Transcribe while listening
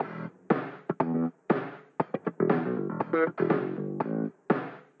Hello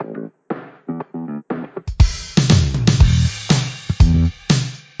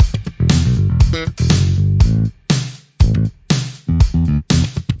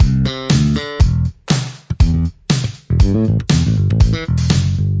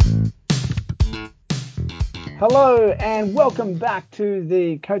and welcome back to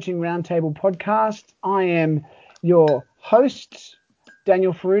the Coaching Roundtable podcast. I am your host,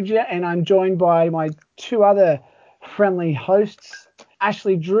 Daniel Ferrugia, and I'm joined by my two other friendly hosts,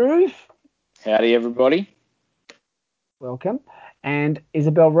 Ashley Drew. Howdy, everybody. Welcome. And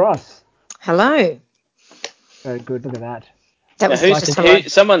Isabel Ross. Hello. Very good. Look at that. That was just hello.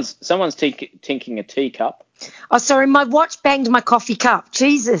 Someone's tinking a teacup. Oh, sorry, my watch banged my coffee cup.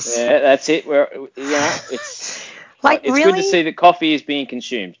 Jesus. Yeah, that's it. It's like it's really? good to see that coffee is being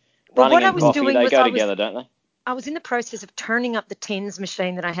consumed. Well, Running what I and was coffee, doing they was go together, don't they? I was in the process of turning up the tens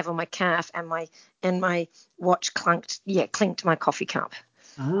machine that I have on my calf, and my watch clinked my coffee cup.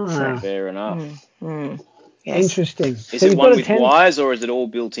 Ah, fair enough. Yes. Interesting. Is it one with wires or is it all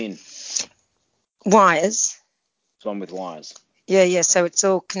built in? Wires. It's one with wires. Yeah. So it's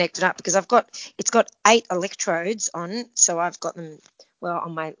all connected up because it's got 8 electrodes on, so I've got them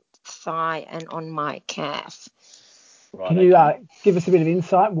on my thigh and on my calf. Right, Can you give us a bit of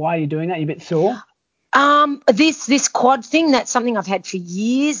insight? Why are you doing that? You're a bit sore? This quad thing, that's something I've had for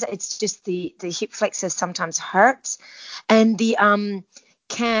years. It's just the hip flexor sometimes hurts. And the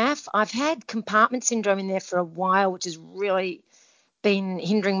calf, I've had compartment syndrome in there for a while, which has really been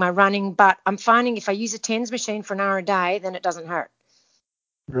hindering my running. But I'm finding if I use a TENS machine for an hour a day, then it doesn't hurt.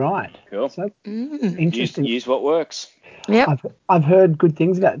 Right. Cool. So, interesting. Use what works. Yeah. I've heard good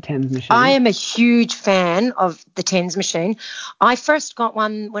things about the TENS machine. I am a huge fan of the TENS machine. I first got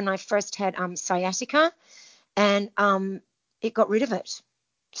one when I first had sciatica, and it got rid of it.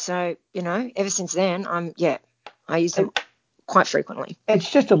 So, ever since then, I use them quite frequently. It's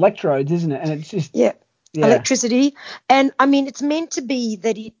just electrodes, isn't it? And it's just electricity. And I mean, it's meant to be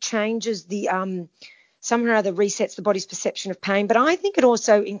that it changes the somehow or other resets the body's perception of pain, but I think it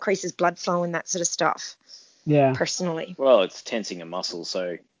also increases blood flow and that sort of stuff. Yeah. Personally. Well, it's tensing a muscle,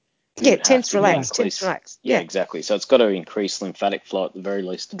 so tense, relax. Yeah, exactly. So it's got to increase lymphatic flow at the very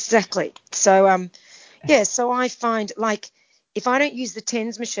least. Exactly. So so I find like if I don't use the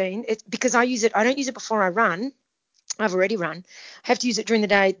TENS machine, it's because I don't use it before I run. I've already run. I have to use it during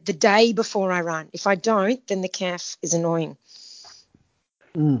the day before I run. If I don't, then the calf is annoying.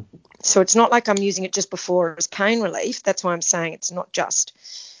 So it's not like I'm using it just before as pain relief. That's why I'm saying it's not just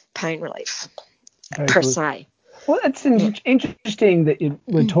pain relief per se. Well, it's interesting that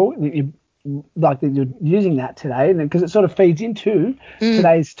we're talking that you're using that today, because it sort of feeds into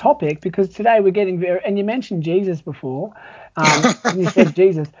today's topic. Because today we're getting and you mentioned Jesus before, and you said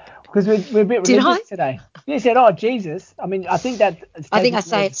Jesus because we're a bit religious today. You said, "Oh, Jesus." I mean, I think I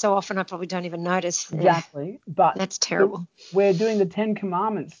say it so often I probably don't even notice. Exactly, but that's terrible. We're doing the 10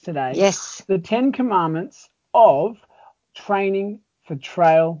 Commandments today. Yes, the 10 Commandments of training for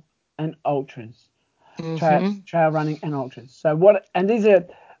trail and ultras. Trail running and ultras. So what? And these are.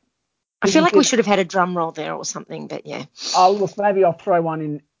 I feel like we should have had a drum roll there or something, but yeah. Oh look, maybe I'll throw one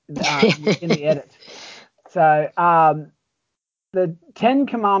in the edit. So the 10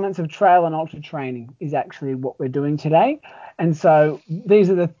 Commandments of trail and ultra training is actually what we're doing today, and so these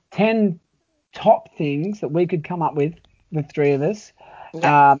are the 10 top things that we could come up with, the three of us,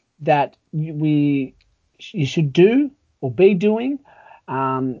 that you should do or be doing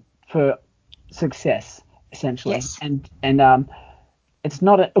for success, essentially. Yes. And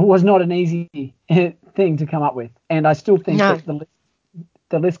it was not an easy thing to come up with, and I still think that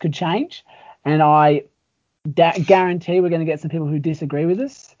the list could change, and I guarantee we're going to get some people who disagree with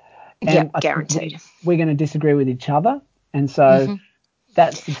us. And guaranteed. We're going to disagree with each other, and so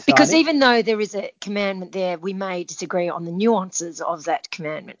that's exciting. Because even though there is a commandment there, we may disagree on the nuances of that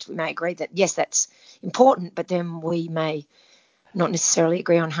commandment. We may agree that yes, that's important, but then we may not necessarily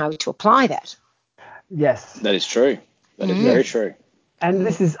agree on how to apply that. Yes. That is true. That is very true. And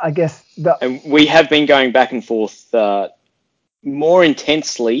this is, I guess, and we have been going back and forth more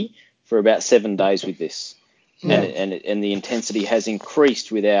intensely for about 7 days with this. Yeah. And the intensity has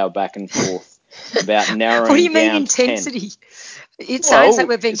increased with our back and forth about narrowing down. What do you mean intensity? It sounds like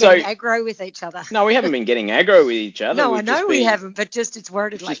we've been getting aggro with each other. No, we haven't been getting aggro with each other. No, I know we haven't, but just it's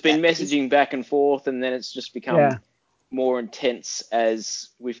worded like that. It's just been messaging back and forth, and then it's just become more intense as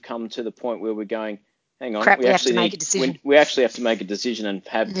we've come to the point where we're going, hang on, we have to make a decision. We actually have to make a decision and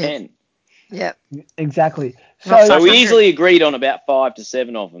have 10. Yeah. Exactly. So we easily agreed on about 5 to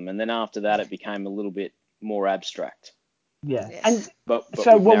 7 of them, and then after that it became a little bit more abstract. Yeah. Yes. And but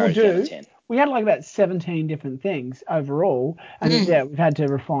so what we'll do, we had like about 17 different things overall, and yeah, we've had to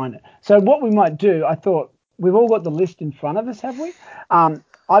refine it. So what we might do, I thought, we've all got the list in front of us, have we? I've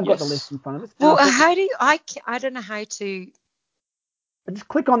got the list in front of us. Well, how do you, I don't know how to. Just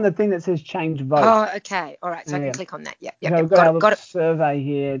click on the thing that says change vote. Oh, okay. All right. So I can click on that. Yep. So we've got our little survey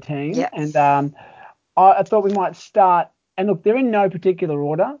here, team. Yep. And I thought we might start. And look, they're in no particular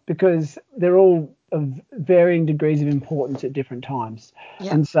order because they're all of varying degrees of importance at different times.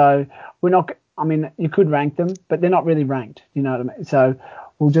 Yep. And so we're not. I mean, you could rank them, but they're not really ranked. You know what I mean? So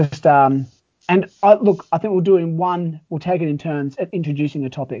we'll just. I think we'll do it in one. We'll take it in turns at introducing a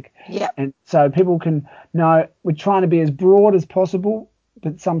topic. Yeah. And so people can know we're trying to be as broad as possible,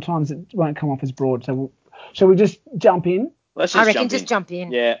 but sometimes it won't come off as broad. So shall we just jump in? I reckon just jump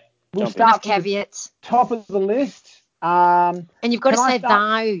in. Yeah. We'll start with caveats. Top of the list. And you've got to say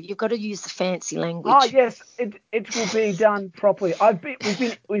thou. You've got to use the fancy language. Oh yes, it will be done properly.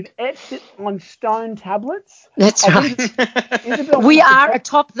 We've etched it on stone tablets. That's right. Isabel, we are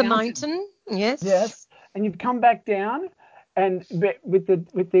atop the mountain. Yes. Yes. And you've come back down, and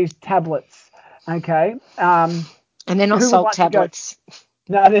with these tablets, okay. And they're not salt tablets.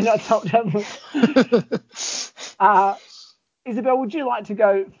 No, they're not salt tablets. Isabel, would you like to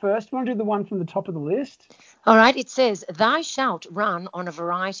go first? You want to do the one from the top of the list? All right. It says, "Thou shalt run on a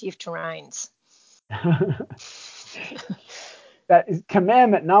variety of terrains." That is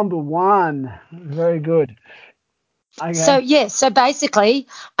commandment number 1. Very good. Okay. So basically,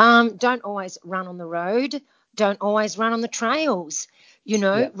 don't always run on the road. Don't always run on the trails.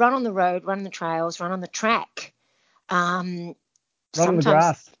 Run on the road, run on the trails, run on the track. Run on the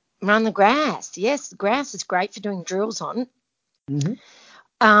grass. Run the grass. Yes, the grass is great for doing drills on.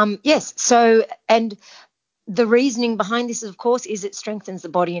 Mm-hmm. Yes. So, and the reasoning behind this, of course, is it strengthens the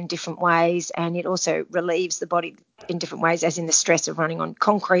body in different ways, and it also relieves the body in different ways, as in the stress of running on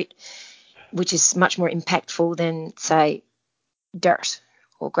concrete, which is much more impactful than, say, dirt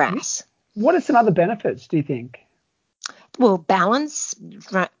or grass. What are some other benefits, do you think? Well, balance.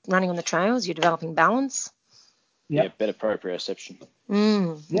 Running on the trails, you're developing balance. Yep. Yeah, better proprioception.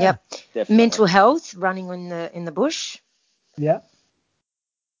 Yep. Definitely. Mental health, running in the bush. Yeah.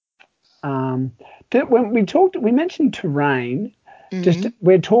 When we mentioned terrain. Just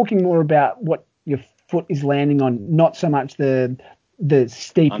we're talking more about what your foot is landing on, not so much the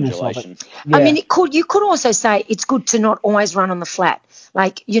steepness undulation of it. Yeah. I mean, you could also say it's good to not always run on the flat.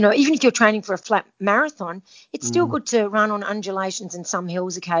 Like, even if you're training for a flat marathon, it's still good to run on undulations and some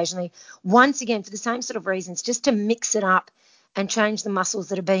hills occasionally. Once again, for the same sort of reasons, just to mix it up and change the muscles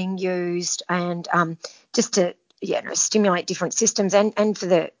that are being used, and just to stimulate different systems, and for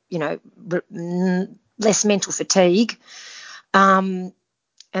the less mental fatigue. So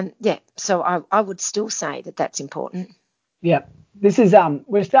I would still say that that's important. Yeah. This is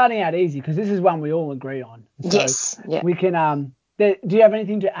we're starting out easy because this is one we all agree on. So yes. Yeah. We can do you have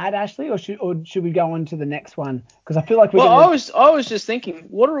anything to add, Ashley, or should we go on to the next one? Because I feel like I was just thinking,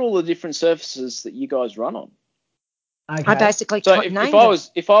 what are all the different surfaces that you guys run on? Okay. I basically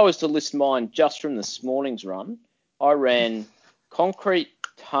if I was to list mine just from this morning's run, I ran concrete,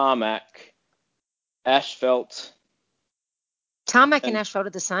 tarmac, asphalt. Tarmac and asphalt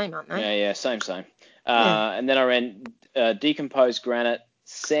are the same, aren't they? Yeah, same. And then I ran decomposed granite,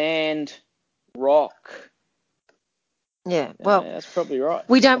 sand, rock. Yeah, well, that's probably right.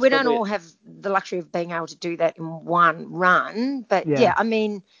 We don't all have the luxury of being able to do that in one run, but yeah, I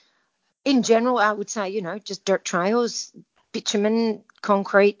mean, in general, I would say just dirt trails, bitumen,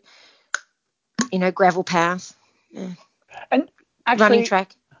 concrete, gravel path, and actually, running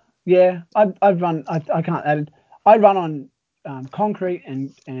track. Yeah, I've run. I can't add it. I run on concrete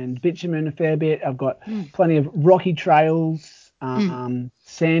and bitumen a fair bit. I've got plenty of rocky trails,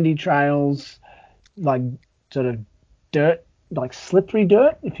 sandy trails, like sort of dirt, like slippery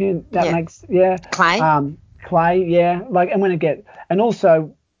dirt. Makes clay. Clay, yeah. Like, and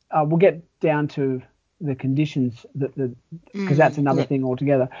also we'll get down to the conditions because that's another thing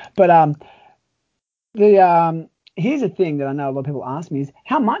altogether. But here's a thing that I know a lot of people ask me is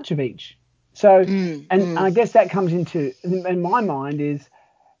how much of each. So, and I guess that comes into, in my mind, is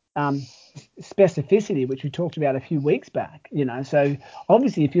specificity, which we talked about a few weeks back. So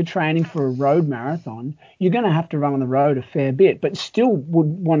obviously, if you're training for a road marathon, you're going to have to run on the road a fair bit, but still would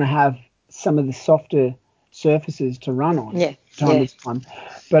want to have some of the softer surfaces to run on. Time to time.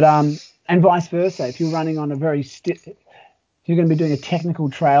 But and vice versa, if you're running on a if you're going to be doing a technical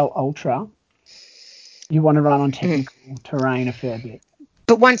trail ultra, you want to run on technical terrain a fair bit.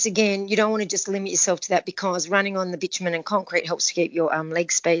 But once again, you don't want to just limit yourself to that, because running on the bitumen and concrete helps to keep your leg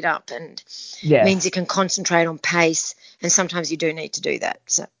speed up, and means you can concentrate on pace. And sometimes you do need to do that.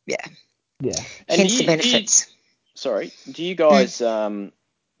 So, yeah. Yeah. And Hence the benefits. Do you guys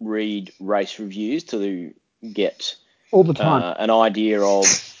read race reviews to get all the time an idea of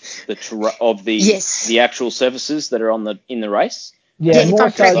the Yes. the actual surfaces that are in the race? Yeah, more if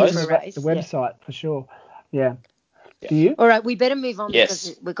I'm so prepping than for a race, the website for sure. Yeah. Do you? All right, we better move on Yes.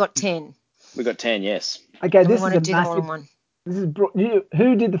 because we've got 10. We've got 10, yes. Okay, And we this want is to a do them all in massive. one. This is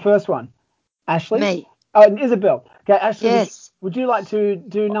who did the first one? Ashley? Me. Oh, and Isabel. Okay, Ashley, Yes. would you like to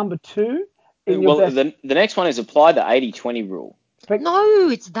do number 2 in your Well, best? the next one is apply the 80-20 rule. No,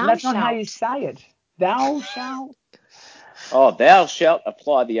 it's thou That's shalt. not how you say it. Thou shalt. Oh, thou shalt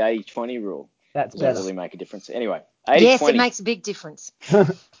apply the 80-20 rule. That's Does that better. really make a difference? Anyway, 80-20. Yes, it makes a big difference.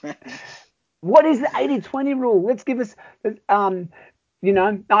 What is the 80-20 rule? Let's give us, I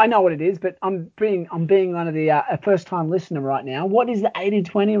know what it is, but I'm being one of the a first time listener right now. What is the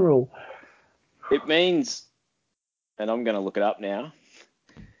 80-20 rule? It means, and I'm going to look it up now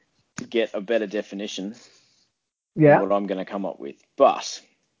to get a better definition. Yeah. What I'm going to come up with, but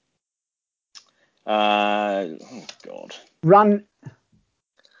oh god, Run.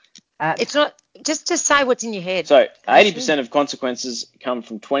 It's not just say what's in your head. So 80% of consequences come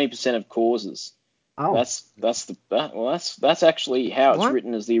from 20% of causes. Oh. That's actually how it's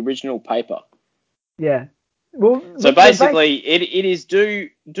written as the original paper. Yeah. Well. So basically, it is do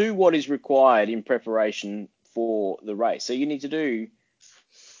what is required in preparation for the race. So you need to do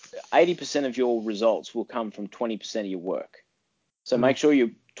 80% of your results will come from 20% of your work. So make sure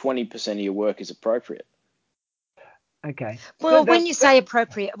your 20% of your work is appropriate. Okay. Well, when you say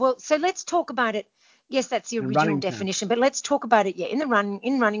appropriate, so let's talk about it. Yes, that's the original definition, but let's talk about it, in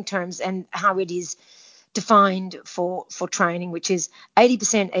running terms and how it is defined for training, which is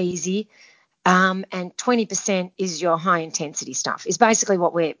 80% easy, and 20% is your high intensity stuff. Is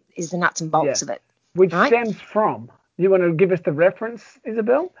basically is the nuts and bolts of it. Which stems from. You want to give us the reference,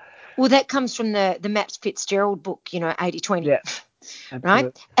 Isabel? Well, that comes from the Matt Fitzgerald book, 80-20. Yeah.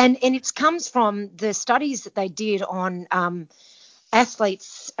 Right? And it comes from the studies that they did on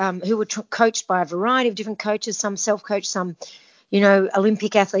athletes who were coached by a variety of different coaches, some self-coached, some,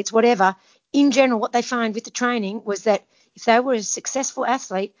 Olympic athletes, whatever. In general, what they found with the training was that if they were a successful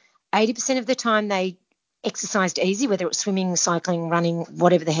athlete, 80% of the time they exercised easy, whether it was swimming, cycling, running,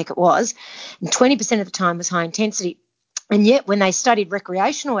 whatever the heck it was, and 20% of the time was high intensity. And yet when they studied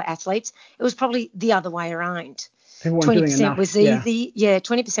recreational athletes, it was probably the other way around. 20% was easy. Yeah,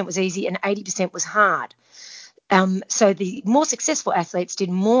 20% was easy and 80% was hard. So the more successful athletes did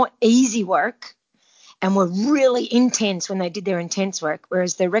more easy work and were really intense when they did their intense work,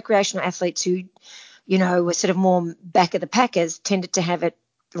 whereas the recreational athletes who, were sort of more back of the packers tended to have it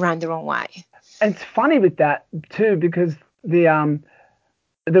run the wrong way. And it's funny with that too, because the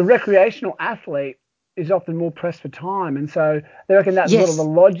recreational athlete is often more pressed for time, and so they reckon that's sort of the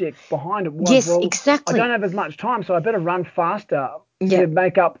logic behind it. Yes, exactly. I don't have as much time, so I better run faster to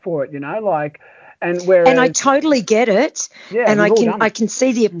make up for it. And I totally get it, and I can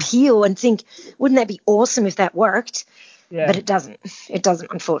see the appeal and think, wouldn't that be awesome if that worked? Yeah. But it doesn't. It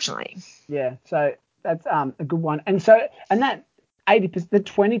doesn't, unfortunately. Yeah. So that's a good one, and that 80%, the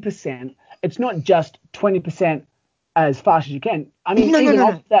 20%, it's not just 20% as fast as you can. I mean,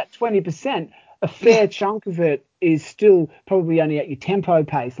 off that 20%. A fair chunk of it is still probably only at your tempo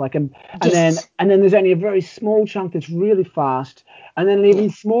pace, and then there's only a very small chunk that's really fast, and then an even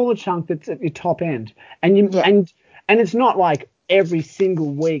smaller chunk that's at your top end. And and it's not like every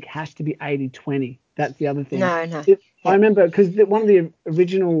single week has to be 80-20. That's the other thing. No. I remember because one of the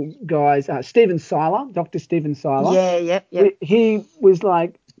original guys, Stephen Seiler, Dr. Stephen Seiler, he was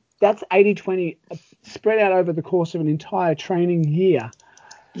like, that's 80-20 spread out over the course of an entire training year.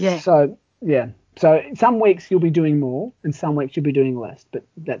 Yeah. So. Yeah. So some weeks you'll be doing more and some weeks you'll be doing less. But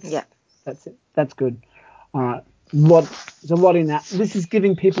that's it. That's good. All right. There's a lot in that. This is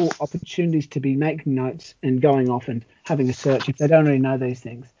giving people opportunities to be making notes and going off and having a search if they don't really know these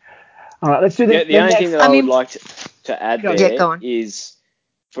things. All right. Let's do this. The only thing that I would like to add is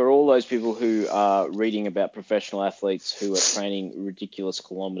for all those people who are reading about professional athletes who are training ridiculous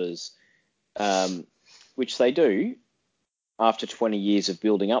kilometers, which they do, after 20 years of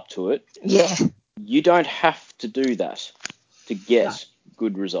building up to it, you don't have to do that to get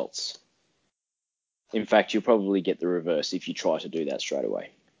good results. In fact, you'll probably get the reverse if you try to do that straight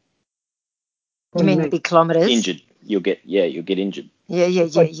away. You mean the big kilometers? Injured. You'll get injured. Yeah.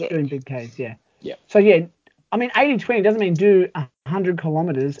 Doing big Ks, yeah. So, I mean, 80-20 doesn't mean do 100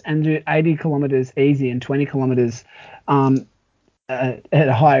 kilometers and do 80 kilometers easy and 20 kilometers at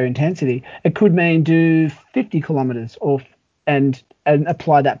a higher intensity. It could mean do 50 kilometers and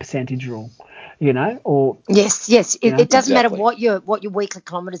apply that percentage rule. you know, or Yes. It doesn't matter Exactly. what your weekly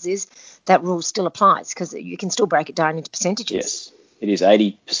kilometres is. That rule still applies because you can still break it down into percentages. Yes, it is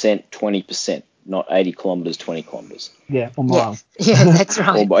 80%, 20%, not 80 kilometres, 20 kilometres. yeah, or miles. Yeah, that's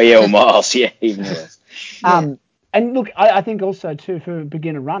right. Or miles, yeah, even worse. Yeah. And look, I think also too for a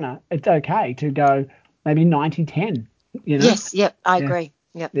beginner runner, it's okay to go maybe 90-10. You know. Yes. Yep. I Yeah. agree.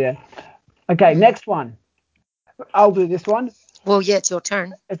 Yep. Yeah. Okay, next one. I'll do this one. Well, yeah, it's your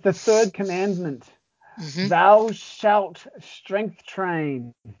turn. It's the third commandment. Mm-hmm. Thou shalt strength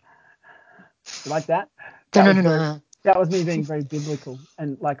train. You like that? No. That was me being very biblical,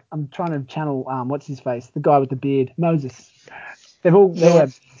 and like I'm trying to channel what's his face, the guy with the beard, Moses. They all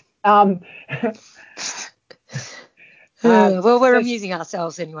have. Um, Well, we're so amusing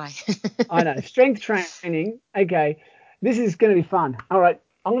ourselves anyway. I know strength training. Okay, this is going to be fun. All right,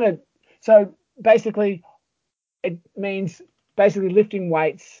 So basically, it means basically lifting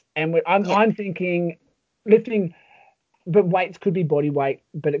weights, and I'm thinking lifting, but weights could be body weight,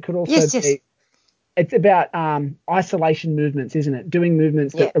 but it could also Yes. be. It's about isolation movements, isn't it? Doing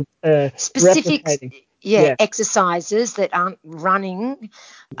movements Yeah. that are Specific, replicating. exercises that aren't running.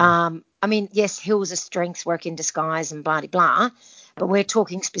 I mean, yes, hills are strength work in disguise and blah, blah, blah, but we're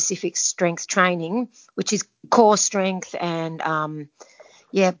talking specific strength training, which is core strength and,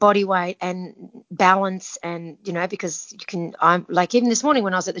 body weight and balance. And, because I'm like, even this morning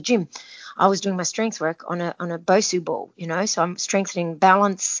when I was at the gym, I was doing my strength work on a Bosu ball, so I'm strengthening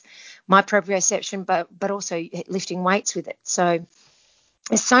balance, my proprioception, but also lifting weights with it. So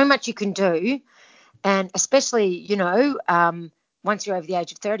there's so much you can do. And especially, once you're over the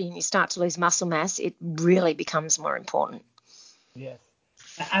age of 30 and you start to lose muscle mass, it really becomes more important. Yes.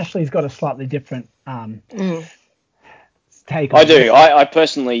 Ashley's got a slightly different take on I it. do. I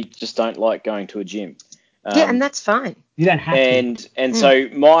personally just don't like going to a gym. And that's fine. You don't have to. And so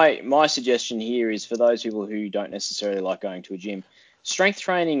my suggestion here is for those people who don't necessarily like going to a gym, strength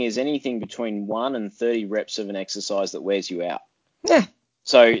training is anything between 1 and 30 reps of an exercise that wears you out. Yeah.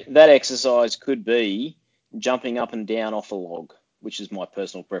 So that exercise could be jumping up and down off a log, which is my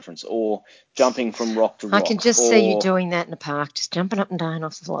personal preference, or jumping from rock to rock. I can just see you doing that in the park, just jumping up and down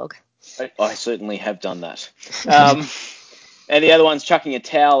off the log. I certainly have done that. And the other one's chucking a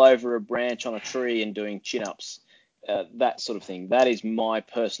towel over a branch on a tree and doing chin-ups, that sort of thing. That is my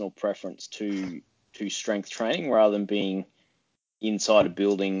personal preference to strength training rather than being inside a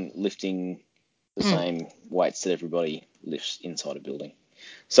building lifting the same weights that everybody lifts inside a building.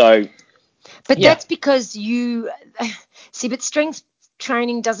 So, but that's because but strength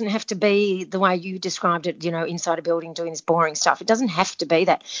training doesn't have to be the way you described it, inside a building doing this boring stuff. It doesn't have to be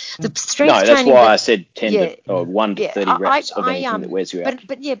that. The strength that's training, why I said 1 to 30 reps of anything that wears you out.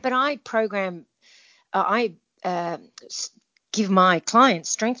 But I program, I give my clients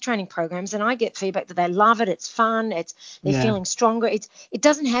strength training programs, and I get feedback that they love it. It's fun. They're feeling stronger. It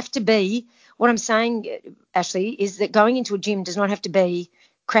doesn't have to be. What I'm saying, Ashley, is that going into a gym does not have to be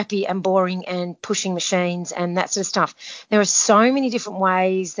crappy and boring and pushing machines and that sort of stuff. There are so many different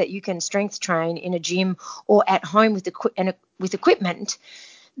ways that you can strength train in a gym or at home with equipment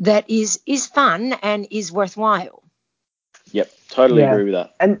that is fun and is worthwhile. Yep, totally agree with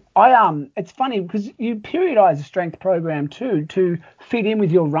that. And it's funny because you periodize a strength program too to fit in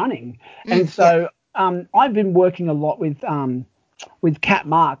with your running. And so I've been working a lot with Kat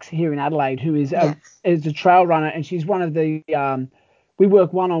Marks here in Adelaide, who is a trail runner, and she's one of the we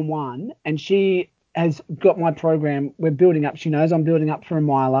work one-on-one, and she has got my program. We're building up. She knows I'm building up for a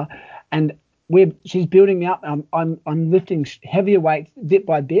miler, and she's building me up. I'm lifting heavier weights bit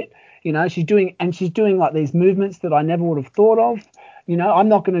by bit. She's doing like these movements that I never would have thought of. I'm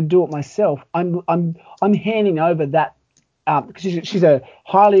not going to do it myself. I'm handing over that because she's a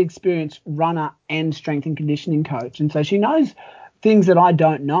highly experienced runner and strength and conditioning coach, and so she knows things that I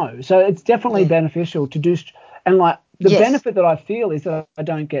don't know. So it's definitely beneficial to do. And like the benefit that I feel is that I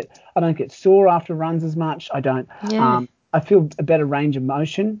don't get sore after runs as much. I don't. I feel a better range of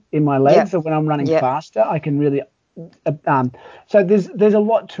motion in my legs. So when I'm running faster, I can really. So there's a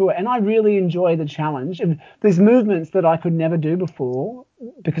lot to it, and I really enjoy the challenge. And there's movements that I could never do before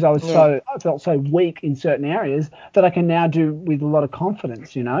because I felt so weak in certain areas that I can now do with a lot of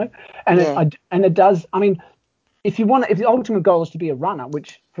confidence. And it does. I mean, if the ultimate goal is to be a runner,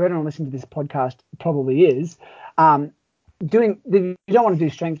 which for everyone listening to this podcast probably is, you don't want to do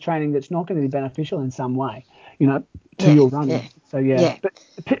strength training that's not going to be beneficial in some way, to your running. So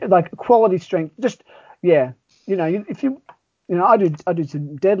but like quality strength, just if you I do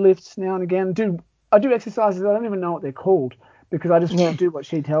some deadlifts now and again. I do exercises I don't even know what they're called because I just do what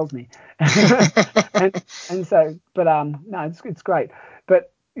she tells me, and so but no, it's great.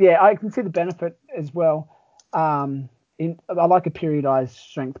 But I can see the benefit as well. I like a periodized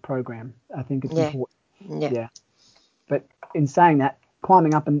strength program. I think it's important. Yeah. But in saying that,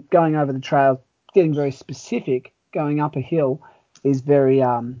 climbing up and going over the trail, getting very specific, going up a hill is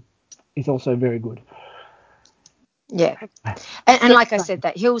also very good. Yeah. And like I said,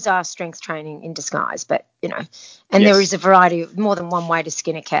 that hills are strength training in disguise, but, and there is a variety of more than one way to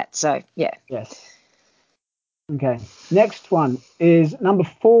skin a cat. So, yeah. Yes. Okay. Next one is number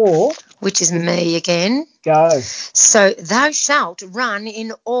 4. Which is me again. Go. So, thou shalt run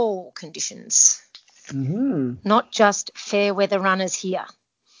in all conditions. Mm-hmm. Not just fair weather runners here.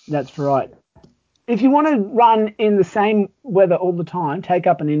 That's right. If you want to run in the same weather all the time, take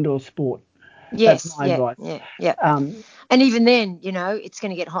up an indoor sport. Yes, that's my advice. Yeah. And even then, it's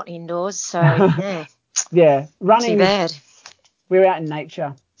going to get hot indoors, so yeah. Yeah, running. Too bad. We're out in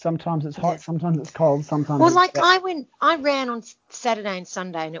nature. Sometimes it's hot, sometimes it's cold, sometimes. Well, like I ran on Saturday and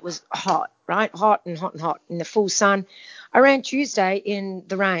Sunday, and it was hot, right? Hot and hot and hot in the full sun. I ran Tuesday in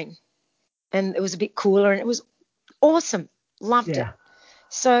the rain, and it was a bit cooler, and it was awesome. Loved it.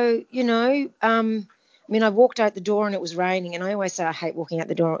 So I walked out the door and it was raining, and I always say I hate walking out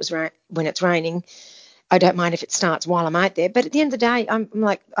the door when it's raining. I don't mind if it starts while I'm out there, but at the end of the day, I'm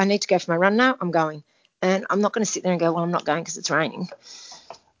like, I need to go for my run now. I'm going, and I'm not going to sit there and go, well, I'm not going because it's raining.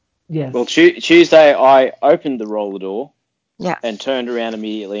 Yes. Well, Tuesday I opened the roller door, yeah, and turned around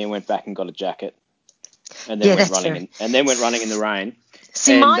immediately and went back and got a jacket, and then went running in the rain.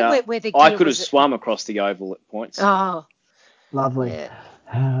 See, and, my wet weather gear I could have swum across the oval at points. Oh, lovely. Yeah.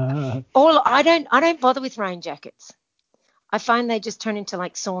 I don't bother with rain jackets. I find they just turn into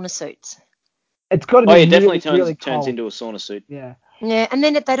like sauna suits. It's got to be. Oh, it definitely really turns into a sauna suit. Yeah. Yeah, and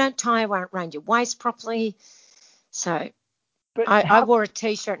then if they don't tie around your waist properly, so. But I wore a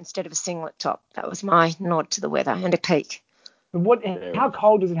t-shirt instead of a singlet top. That was my nod to the weather, and a peak. But how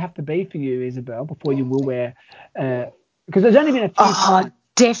cold does it have to be for you, Isabel, before you will wear? Because there's only been a few times.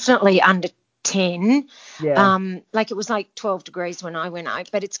 Definitely under 10. Yeah. Like it was like 12 degrees when I went out,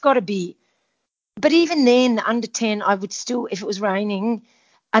 but it's got to be. But even then, under 10, I would still, if it was raining,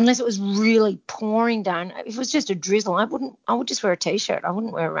 unless it was really pouring down, if it was just a drizzle, I would just wear a t-shirt. I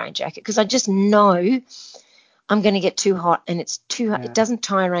wouldn't wear a rain jacket because I just know I'm going to get too hot, and it's too hot. It doesn't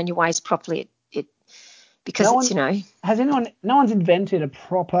tie around your waist properly. No one's invented a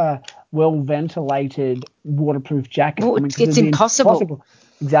proper, well-ventilated, waterproof jacket. Well, it's impossible.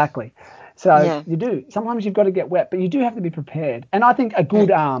 Exactly. So you do. Sometimes you've got to get wet, but you do have to be prepared. And I think a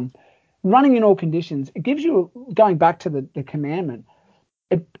good running in all conditions, it gives you, going back to the commandment,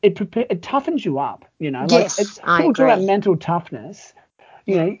 it toughens you up. Yes, I people agree. talk about mental toughness.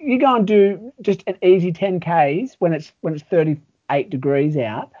 You go and do just an easy 10Ks when it's 38 degrees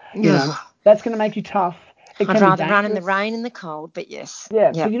out. That's going to make you tough. I'd rather run in the rain and the cold, but yes.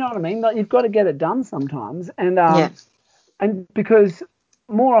 Yeah, but you know what I mean? Like, you've got to get it done sometimes. And because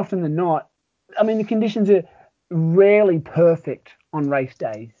more often than not, I mean, the conditions are rarely perfect on race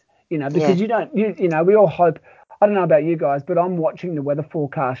days, because we all hope, I don't know about you guys, but I'm watching the weather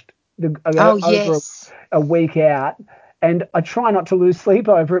forecast over a week out, and I try not to lose sleep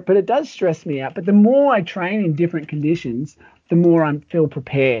over it, but it does stress me out. But the more I train in different conditions, the more I feel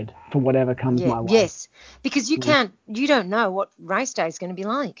prepared for whatever comes my way. Yes, because you don't know what race day is going to be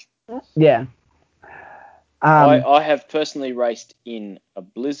like. Yeah. I have personally raced in a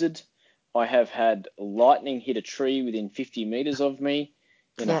blizzard. I have had lightning hit a tree within 50 meters of me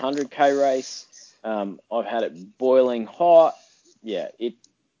in a 100K race. I've had it boiling hot.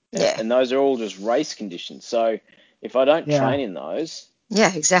 And those are all just race conditions. So if I don't train in those,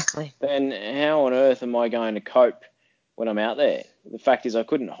 exactly, then how on earth am I going to cope when I'm out there? The fact is, I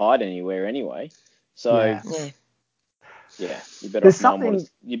couldn't hide anywhere anyway. So you're better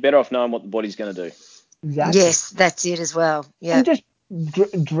off knowing what the body's going to do. Exactly. Yes, that's it as well. Yeah. And just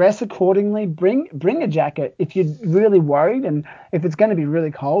dress accordingly. Bring a jacket if you're really worried, and if it's going to be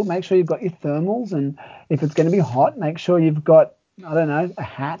really cold, make sure you've got your thermals, and if it's going to be hot, make sure you've got, I don't know, a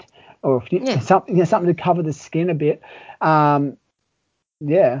hat or something to cover the skin a bit. There's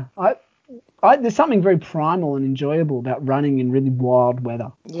something very primal and enjoyable about running in really wild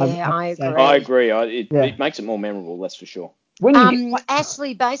weather. I agree. I agree. It makes it more memorable, that's for sure.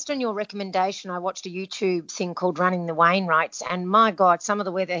 Ashley, based on your recommendation, I watched a YouTube thing called Running the Wainwrights, and my God, some of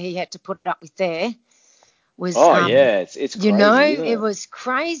the weather he had to put up with there was... it's crazy, it was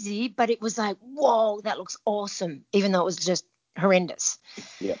crazy, but it was like, whoa, that looks awesome, even though it was just horrendous.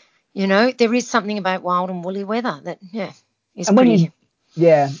 Yeah. There is something about wild and woolly weather that, is and pretty...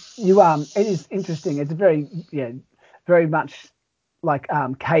 it is interesting. It's very much like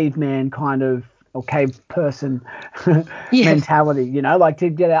caveman kind of or cave person Yeah. mentality, you know, like to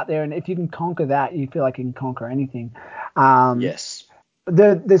get out there, and if you can conquer that, you feel like you can conquer anything. Yes.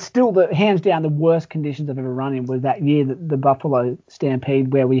 The still the hands down the worst conditions I've ever run in was that year, the Buffalo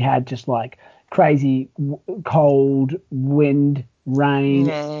Stampede, where we had just like crazy cold, wind, rain,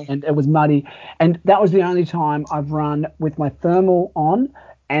 Yeah. and it was muddy. And that was the only time I've run with my thermal on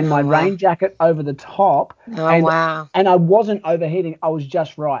and my Oh, wow. rain jacket over the top. Oh, wow. And I wasn't overheating. I was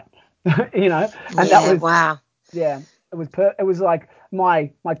just right, you know. And that Yeah, was wow. yeah. It was like my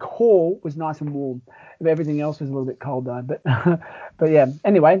core was nice and warm. Everything else was a little bit cold though. But but yeah.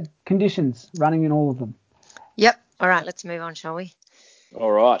 Anyway, conditions running in all of them. Yep. All right, let's move on, shall we?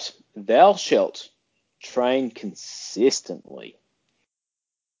 All right. Thou shalt train consistently.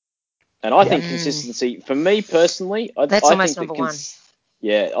 And I think consistency, for me personally, That's I almost think number one.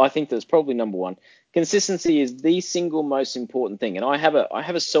 yeah, I think that's probably number one. Consistency is the single most important thing, and I have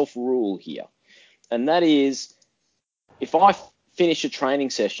a self rule here, and that is, if I finish a training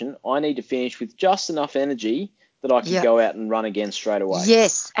session, I need to finish with just enough energy that I can Yep. go out and run again straight away.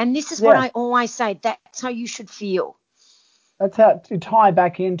 Yes, and this is what I always say. That's how you should feel. That's how to tie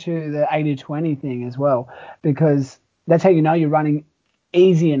back into the 80-20 thing as well, because that's how you know you're running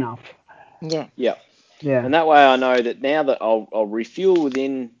easy enough. Yeah. Yeah. Yeah. And that way I know that now that I'll refuel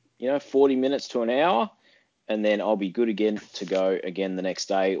within 40 minutes to an hour, and then I'll be good again to go again the next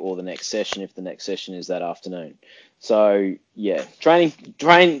day or the next session if the next session is that afternoon. So yeah, train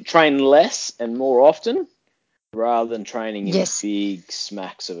less and more often rather than training in big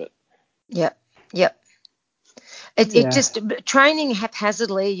smacks of it. Yep. Yep. It just training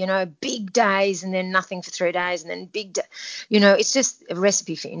haphazardly, big days and then nothing for 3 days and then it's just a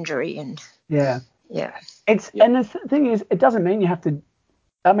recipe for injury. And yeah. And the thing is, it doesn't mean you have to.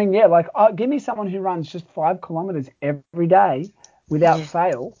 I mean, give me someone who runs just 5 kilometers every day without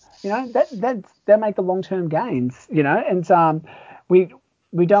fail. They'll make the long-term gains. And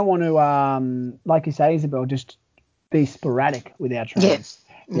we don't want to, like you say, Isabel, just be sporadic with our training.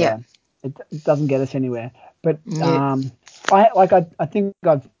 Yeah. It doesn't get us anywhere. But I think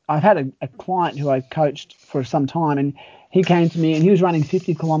I've had a client who I coached for some time, and he came to me and he was running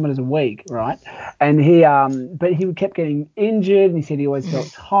 50 kilometers a week, right? And but he kept getting injured, and he said he always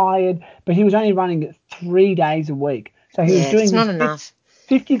felt tired, but he was only running it 3 days a week. So he was doing it's not enough.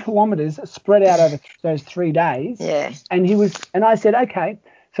 50 kilometers spread out over those 3 days. Yeah. And I said, okay.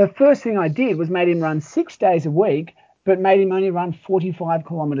 So first thing I did was made him run 6 days a week, but made him only run 45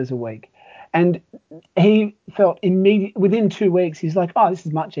 kilometers a week. And he felt within 2 weeks, he's like, oh, this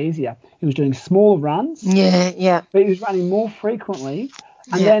is much easier. He was doing smaller runs. Yeah. But he was running more frequently.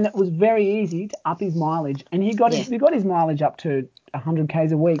 And then it was very easy to up his mileage. And we got his mileage up to 100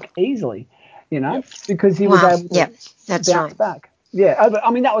 Ks a week easily, because he was able to bounce back. Yeah.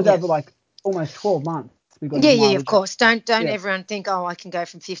 That was over like almost 12 months. We got his mileage of course. Don't everyone think, oh, I can go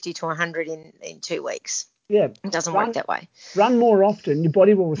from 50 to 100 in 2 weeks. Yeah. It doesn't work that way. Run more often. Your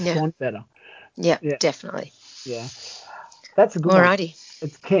body will respond better. Yeah, definitely. Yeah. That's a good one. Alrighty.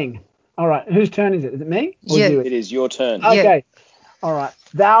 It's king. All right. Whose turn is it? Is it me? Or you? It is your turn. Okay. All right.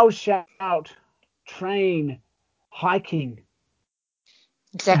 Thou shalt train hiking.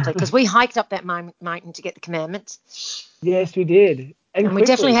 Exactly, because we hiked up that mountain to get the commandments. Yes, we did. And we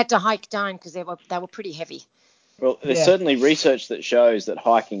definitely had to hike down because they were pretty heavy. Well, there's certainly research that shows that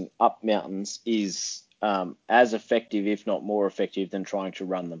hiking up mountains is as effective, if not more effective, than trying to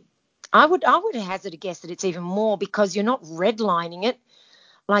run them. I would hazard a guess that it's even more, because you're not redlining it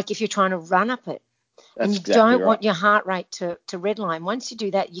like if you're trying to run up it. That's and you exactly don't want your heart rate to redline. Once you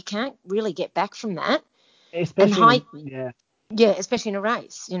do that, you can't really get back from that. Especially especially in a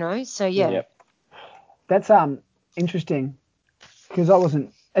race, So That's interesting, because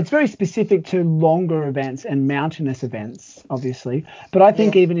it's very specific to longer events and mountainous events, obviously. But I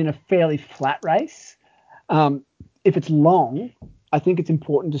think even in a fairly flat race, if it's long, I think it's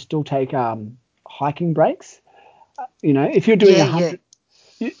important to still take hiking breaks. If you're doing 100,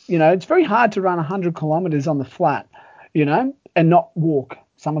 it's very hard to run 100 kilometers on the flat, and not walk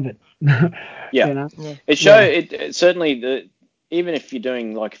some of it. It certainly even if you're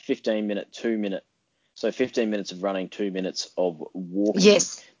doing like a 15-minute, 2-minute, so 15 minutes of running, 2 minutes of walking.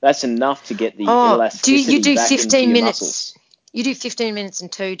 Yes, that's enough to get the elasticity you do back 15 into your minutes? muscles. You do 15 minutes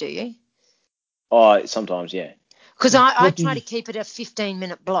and 2, do you? Oh, sometimes, yeah. Because I try to keep it a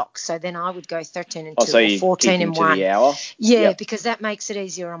 15-minute block, so then I would go 13 and 2 so or 14 and 1. The hour? Yeah, because that makes it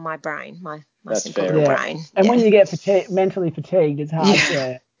easier on my brain, my simple little brain. And when you get mentally fatigued, it's hard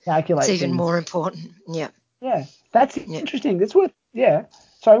to calculate. It's even things. more important. Yeah. Yeah, that's interesting. That's worth. Yeah.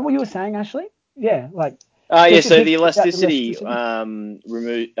 Sorry, what you were saying, Ashley? Yeah, like. So the elasticity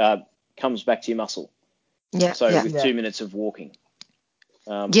comes back to your muscle. Yeah. So yeah. with 2 minutes of walking.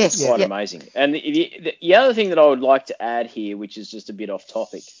 Yes. It's quite amazing. And the other thing that I would like to add here, which is just a bit off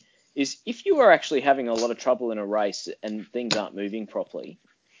topic, is if you are actually having a lot of trouble in a race and things aren't moving properly,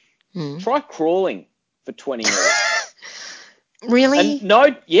 try crawling for 20 minutes. Really? And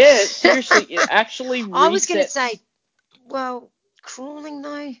no, yeah, seriously, it actually resets. I was going to say, well, crawling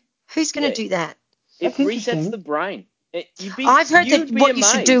though? Who's going to do that? It resets the brain. I've heard that what you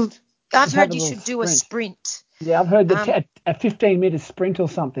should do. I've heard you should do a sprint. Yeah, I've heard that a 15-meter sprint or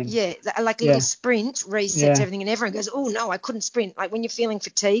something. Yeah, like a little sprint resets everything, and everyone goes, "Oh no, I couldn't sprint." Like when you're feeling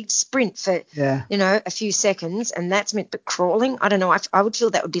fatigued, sprint for a few seconds, and that's meant. But crawling, I don't know. I would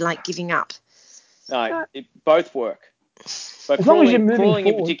feel that would be like giving up. No, both work. But as long as you're moving crawling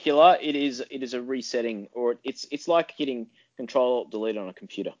forward. In particular, it is a resetting, or it's like hitting Control-Alt-Delete on a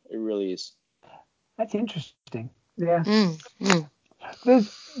computer. It really is. That's interesting. Yeah.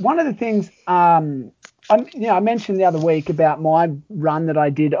 There's one of the things I mentioned the other week about my run that I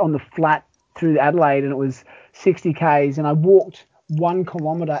did on the flat through Adelaide, and it was 60 k's, and I walked 1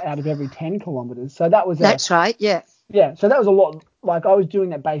 kilometre out of every 10 kilometres. So that's right. Yeah. Yeah. So that was a lot. Like I was doing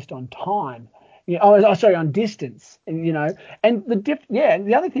that based on time. On distance. And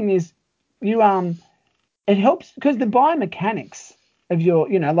the other thing is it helps because the biomechanics of your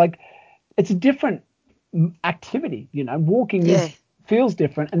it's a different activity. Walking feels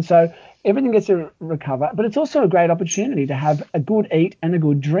different, and so everything gets to recover. But it's also a great opportunity to have a good eat and a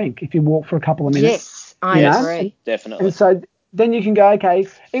good drink if you walk for a couple of minutes. Yes, I agree. Definitely. And so then you can go, okay,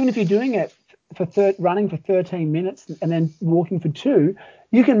 even if you're doing it for running for 13 minutes and then walking for 2,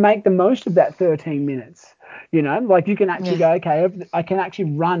 you can make the most of that 13 minutes. You can actually go, okay, I can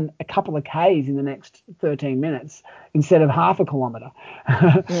actually run a couple of Ks in the next 13 minutes instead of half a kilometre.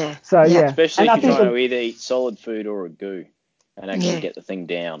 So, Especially if you're trying to either eat solid food or a goo and actually get the thing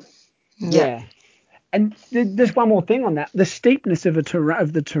down. Yeah. And there's one more thing on that. The steepness of the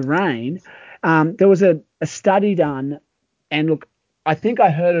terrain, there was a study done, and look, I think I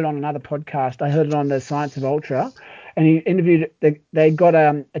heard it on another podcast. I heard it on the Science of Ultra, and he interviewed. They got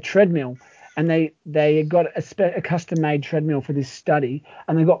a treadmill, and they got a custom-made treadmill for this study,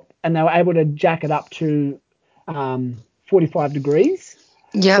 and they were able to jack it up to 45 degrees.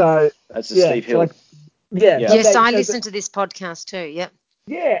 Yeah, so that's a steep hill. Yes, I listened to this podcast too. Yep.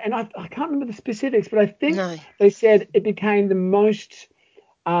 Yeah, and I can't remember the specifics, but I think they said it became the most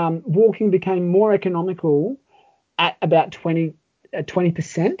walking became more economical at about 20%.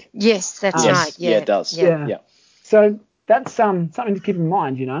 Yes, that's right. Yeah, it does. Yeah. So that's something to keep in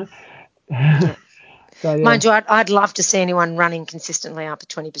mind, Yeah. So, mind you, I'd love to see anyone running consistently up a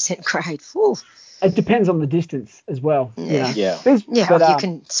 20% grade. Whew. It depends on the distance as well. Yeah. But, you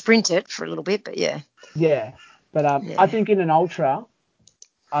can sprint it for a little bit, but yeah. Yeah, but I think in an ultra,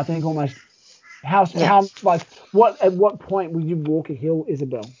 I think almost how like at what point will you walk a hill,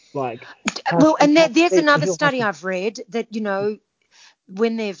 Isabel? Like, and there's another study I've read that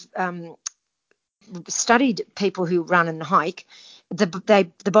when they've studied people who run and hike,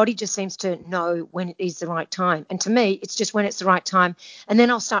 the body just seems to know when it is the right time. And to me, it's just when it's the right time, and then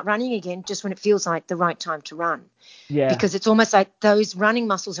I'll start running again just when it feels like the right time to run. Yeah. Because it's almost like those running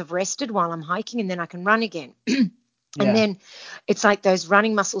muscles have rested while I'm hiking, and then I can run again. And then it's like those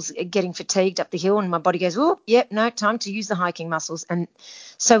running muscles are getting fatigued up the hill, and my body goes, oh, yep, no, time to use the hiking muscles. And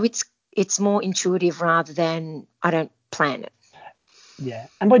so it's more intuitive rather than I don't plan it. Yeah.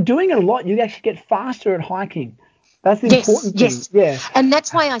 And by doing it a lot, you actually get faster at hiking. That's the important thing. Yes. Yeah. And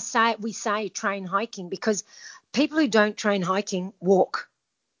that's why we say train hiking, because people who don't train hiking walk.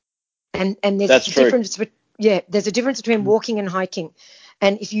 And there's that's a true. difference. There's a difference between walking and hiking.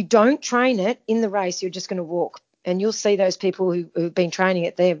 And if you don't train it in the race, you're just going to walk. And you'll see those people who've been training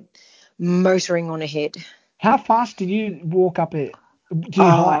it, they're motoring on ahead. How fast do you walk up it? Do you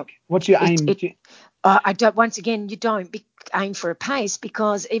hike? What's your aim? I don't. Once again, you don't aim for a pace,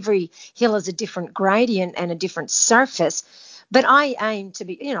 because every hill is a different gradient and a different surface. But I aim to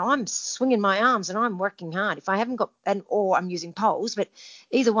be, I'm swinging my arms and I'm working hard. If I haven't got or I'm using poles, but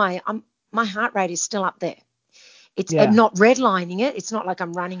either way, my heart rate is still up there. It's not redlining it. It's not like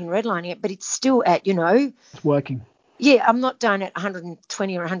I'm running and redlining it, but it's still at, It's working. Yeah, I'm not down at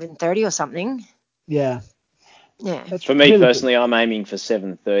 120 or 130 or something. Yeah. Yeah. That's for me personally, I'm aiming for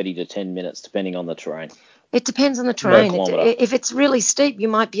 7:30 to 10 minutes, depending on the terrain. It depends on the terrain. If it's really steep, you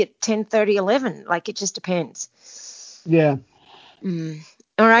might be at 10:30, 11. Like, it just depends. Yeah.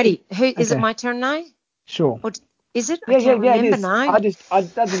 Alrighty. Is it my turn now? Sure. Or is it? Yeah, I can't remember it is. now.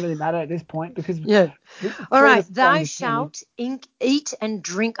 It doesn't really matter at this point because. Yeah. All right. Thou shalt eat and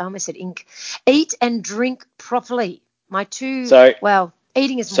drink. I almost said ink. Eat and drink properly. My two.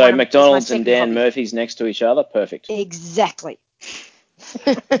 Eating is So McDonald's and Dan hobby. Murphy's next to each other, perfect. Exactly.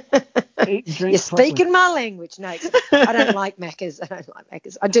 Eat and drink You're speaking properly. my language. No, I don't like Macca's.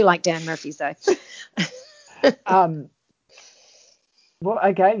 I do like Dan Murphy's though. Well,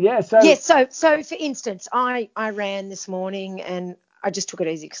 okay, yeah. So Yeah, so for instance, I ran this morning and I just took it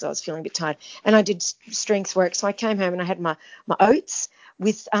easy because I was feeling a bit tired, and I did strength work. So I came home and I had my oats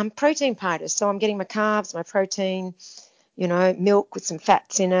with protein powders. So I'm getting my carbs, my protein, milk with some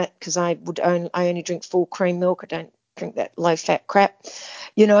fats in it, because I only drink full cream milk. I don't drink that low fat crap,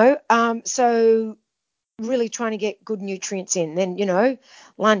 so really trying to get good nutrients in. Then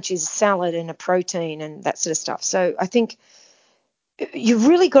lunch is salad and a protein and that sort of stuff. So I think you've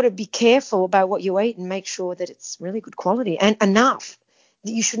really got to be careful about what you eat and make sure that it's really good quality and enough.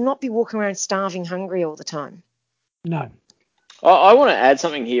 You should not be walking around starving hungry all the time. no. I want to add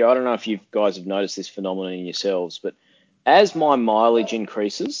something here. I don't know if you guys have noticed this phenomenon in yourselves, but as my mileage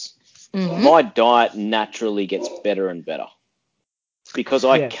increases, my diet naturally gets better and better, because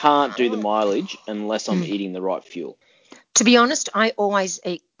I can't do the mileage unless I'm eating the right fuel. To be honest, I always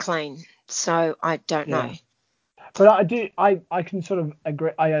eat clean, so I don't know. But I can sort of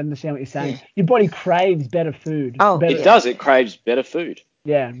agree. I understand what you're saying. Yeah. Your body craves better food. It does. It craves better food.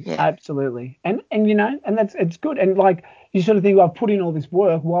 Yeah, absolutely. And it's good. And like, you sort of think, well, I've put in all this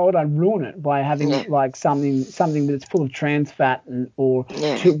work. Why would I ruin it by having like something that's full of trans fat or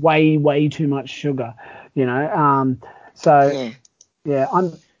way too much sugar? So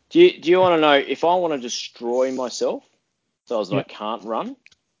I'm. Do you want to know if I want to destroy myself so as I can't run?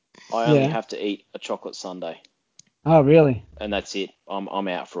 I only have to eat a chocolate sundae. Oh, really? And that's it. I'm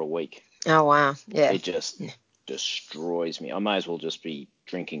out for a week. Oh, wow. Yeah. It just destroys me. I may as well just be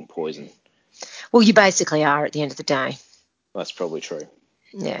drinking poison. Well, you basically are at the end of the day. That's probably true.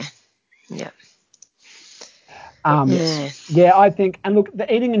 Yeah. I think, and look,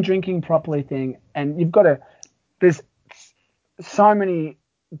 the eating and drinking properly thing, and you've got to, there's so many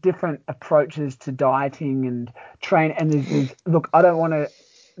different approaches to dieting and train, and there's look, I don't want to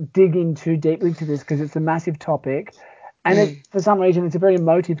dig in too deeply to this because it's a massive topic, and for some reason it's a very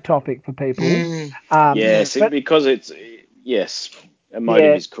emotive topic for people. Because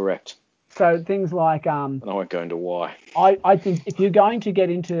emotive is correct. So things like and I won't go into why. I think if you're going to get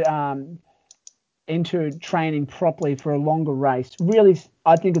into training properly for a longer race, really,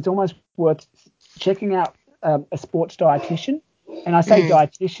 I think it's almost worth checking out a sports dietitian. And I say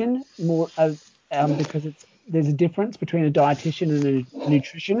dietitian more because there's a difference between a dietitian and a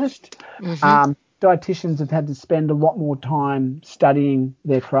nutritionist. Dietitians have had to spend a lot more time studying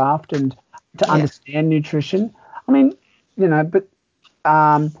their craft and to understand nutrition. I mean, but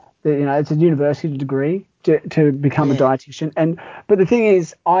it's a university degree to become a dietitian. But the thing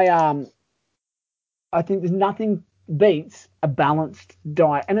is, I think there's nothing beats a balanced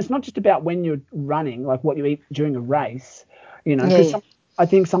diet, and it's not just about when you're running, like what you eat during a race. Because I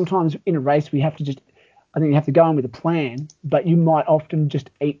think sometimes in a race I think you have to go in with a plan, but you might often just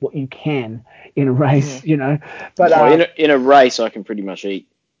eat what you can in a race, But in a race, I can pretty much eat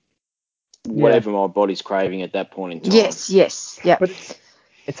whatever my body's craving at that point in time. Yes, yeah. But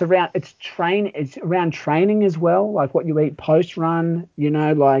it's around training as well, like what you eat post run,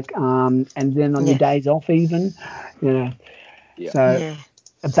 and then on your days off even, So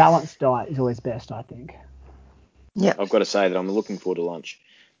a balanced diet is always best, I think. Yeah. I've got to say that I'm looking forward to lunch.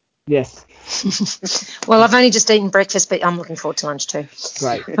 Yes. Well, I've only just eaten breakfast, but I'm looking forward to lunch too.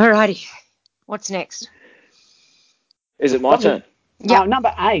 Great. Alrighty. What's next? Is it my turn? Yeah.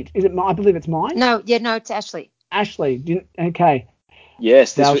 Number 8. Is it? I believe it's mine. No, it's Ashley. Ashley. Okay.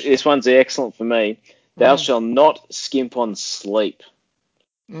 Yes, this one's excellent for me. Thou shalt not skimp on sleep.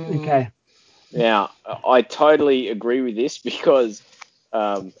 Okay. Now, I totally agree with this because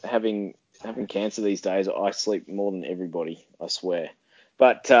having cancer these days, I sleep more than everybody, I swear.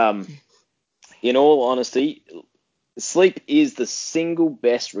 But in all honesty, sleep is the single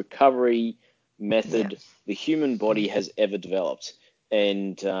best recovery method the human body has ever developed.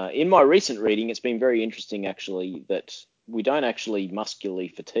 And in my recent reading, it's been very interesting, actually, that we don't actually muscularly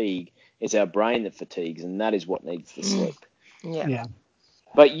fatigue. It's our brain that fatigues, and that is what needs the sleep. Yeah.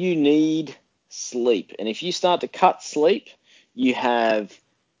 But you need sleep. And if you start to cut sleep, you have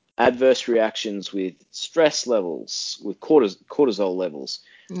adverse reactions with stress levels, with cortisol levels,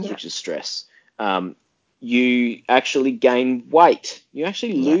 which is stress. You actually gain weight. You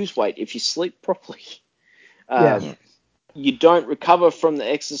actually lose weight if you sleep properly. You don't recover from the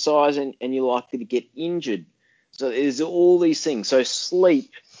exercise, and you're likely to get injured. So there's all these things. So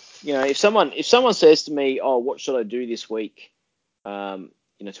sleep, if someone says to me, oh, what should I do this week, to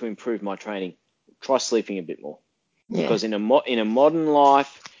improve my training, try sleeping a bit more. because in a modern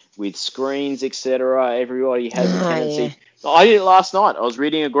life with screens, etc., everybody has a tendency. Yeah. I did it last night. I was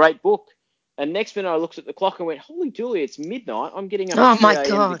reading a great book, and next minute I looked at the clock and went, "Holy dooly, it's midnight! I'm getting up at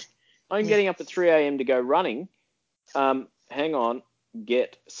 3 a.m. I'm getting up at 3 a.m. to go running. Hang on,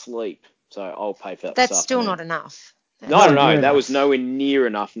 get sleep." So I'll pay for that. That's still not enough. No, that was nowhere near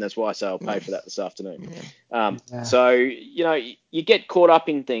enough, and that's why I say I'll pay for that this afternoon. So, you get caught up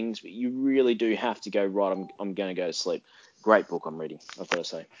in things, but you really do have to go, right, I'm going to go to sleep. Great book I'm reading, I've got to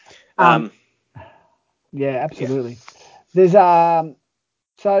say. Yeah, absolutely. There's so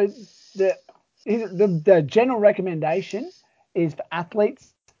the general recommendation is for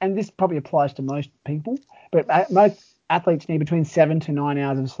athletes, and this probably applies to most people, but most athletes need between 7 to 9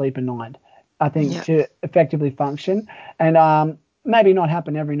 hours of sleep a night, I think, to effectively function, and maybe not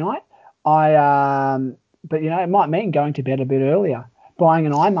happen every night. But it might mean going to bed a bit earlier, buying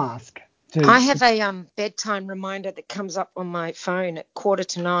an eye mask. I have a bedtime reminder that comes up on my phone at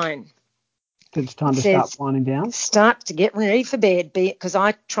 8:45. It's time to start winding down. Start to get ready for bed, because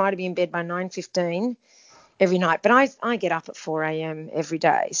I try to be in bed by 9:15 every night, but I get up at 4 a.m. every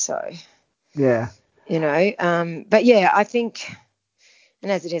day, so yeah, but yeah, I think.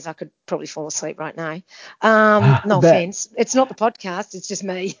 And as it is, I could probably fall asleep right now. No offense. It's not the podcast. It's just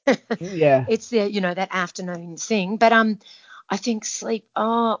me. Yeah. It's that afternoon thing. But I think sleep.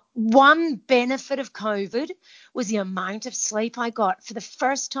 One benefit of COVID was the amount of sleep I got. For the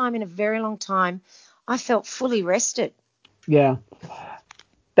first time in a very long time, I felt fully rested. Yeah.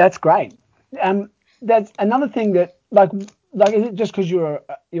 That's great. That's another thing that, like is it just because you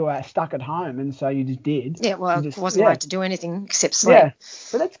were stuck at home and so you just did? Yeah, well, I wasn't allowed to do anything except sleep. Yeah,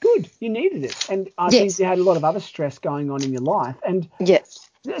 but that's good. You needed it, and I think you had a lot of other stress going on in your life, and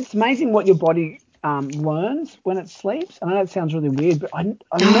it's amazing what your body learns when it sleeps. I know it sounds really weird, but I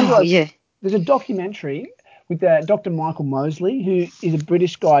remember there's a documentary with Dr. Michael Mosley, who is a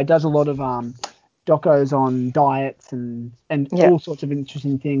British guy, does a lot of docos on diets and all sorts of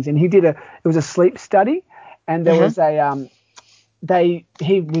interesting things, and it was a sleep study, and there was they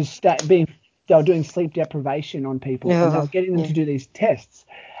were doing sleep deprivation on people, and they were getting them to do these tests.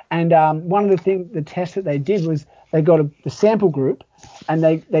 And one of the tests that they did was they got the sample group, and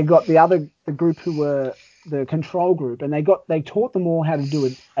they got the group who were the control group, and they taught them all how to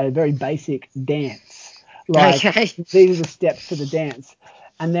do a very basic dance. Like, these are the steps to the dance.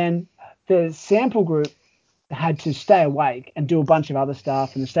 And then the sample group had to stay awake and do a bunch of other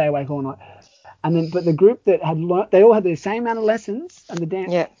stuff and stay awake all night. And then, but the group that had learned, they all had the same amount of lessons and the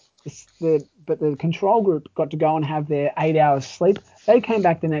dance. Yeah. But the control group got to go and have their 8 hours sleep. They came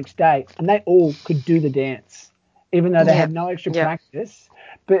back the next day and they all could do the dance, even though they had no extra practice.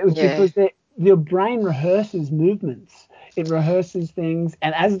 But it was because your brain rehearses movements. It rehearses things,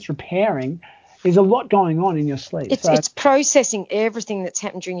 and as it's repairing, there's a lot going on in your sleep. It's processing everything that's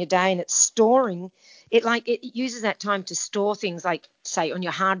happened during your day, and it's storing it. Like, it uses that time to store things, like, say, on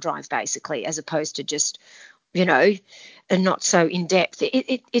your hard drive, basically, as opposed to just, and not so in depth.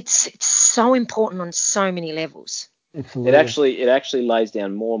 It's so important on so many levels. Absolutely. It actually lays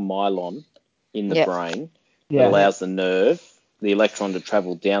down more myelin in the brain. That allows the electron to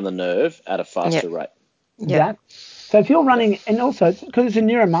travel down the nerve at a faster rate. Yeah. So if you're running, and also because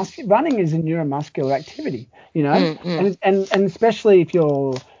running is a neuromuscular activity, and especially if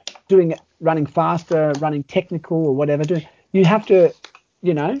you're running faster, running technical or whatever, you have to,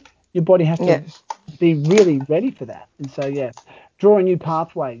 your body has to be really ready for that. And so drawing new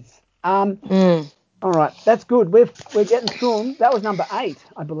pathways. All right, that's good. We're getting through them. That was number 8,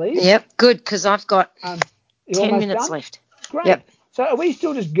 I believe. Yep, good, because I've got 10 minutes left. Great. Yep. So are we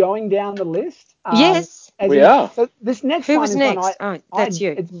still just going down the list? Yes. We are. So this next Who one was is next? That's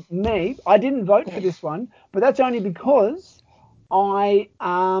you. It's me. I didn't vote for this one, but that's only because it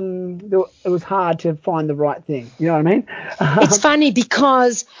was hard to find the right thing. You know what I mean? It's funny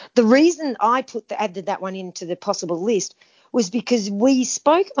because the reason I added that one into the possible list was because we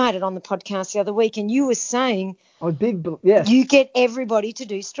spoke about it on the podcast the other week, and you were saying, you get everybody to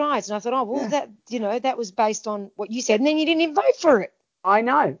do strides, and I thought, that was based on what you said, and then you didn't even vote for it. I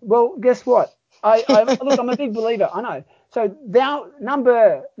know. Well, guess what? Look, I'm a big believer. I know. So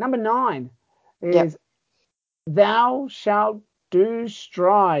number 9 is thou shalt do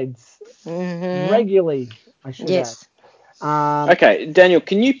strides regularly. I should add. Okay, Daniel,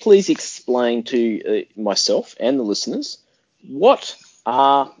 can you please explain to myself and the listeners, what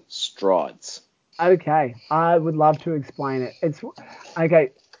are strides? Okay, I would love to explain it. It's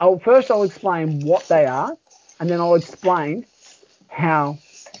okay. I'll explain what they are, and then I'll explain how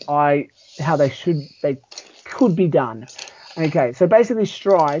they could be done. Okay, so basically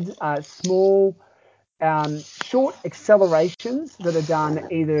strides are small short accelerations that are done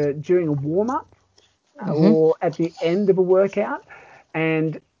either during a warm-up or at the end of a workout.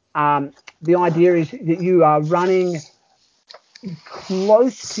 And the idea is that you are running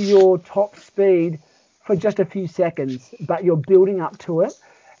close to your top speed for just a few seconds, but you're building up to it.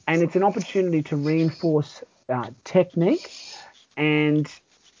 And it's an opportunity to reinforce technique and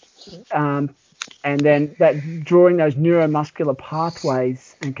then that drawing those neuromuscular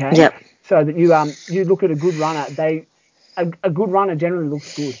pathways, okay? Yep. So that you look at a good runner, a good runner generally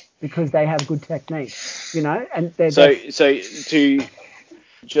looks good because they have good technique, and so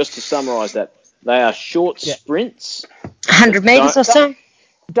to summarise that, they are short sprints, 100 meters or so.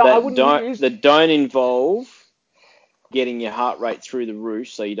 That don't involve getting your heart rate through the roof,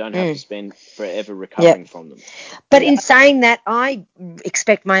 so you don't have to spend forever recovering from them. But in saying that, I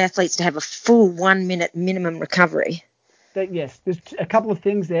expect my athletes to have a full 1 minute minimum recovery. Yes, there's a couple of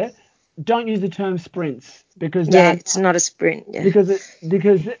things there. Don't use the term sprints because it's not a sprint. Yeah. Because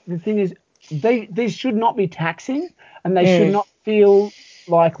the thing is, these should not be taxing and they should not feel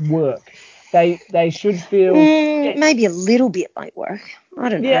like work. They should feel maybe a little bit like work. I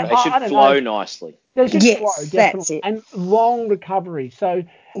don't know. They should flow nicely. They should flow, definitely. That's it. And long recovery. So,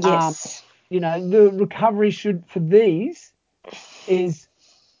 the recovery for these is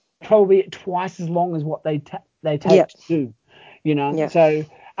probably twice as long as what they take to do. So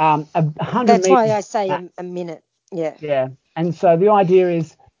 100 That's meters. why I say a minute. Yeah. Yeah. And so the idea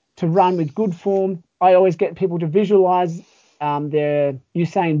is to run with good form. I always get people to visualize their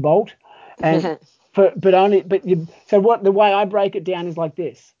Usain Bolt, and the way I break it down is like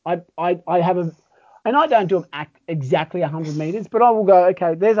this. I have and I don't do them exactly 100 meters, but I will go,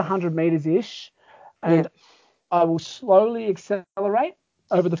 okay, there's 100 meters ish, and I will slowly accelerate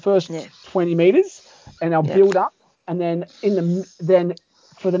over the first 20 meters, and I'll build up, and then then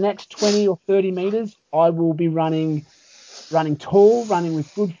for the next 20 or 30 meters, I will be running tall, running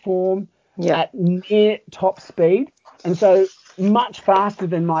with good form at near top speed, and so much faster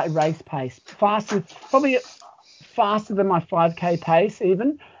than my race pace, probably faster than my 5K pace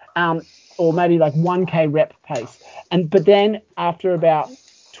even, or maybe like 1K rep pace. But then after about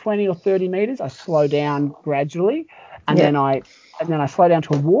 20 or 30 meters, I slow down gradually, and then I slow down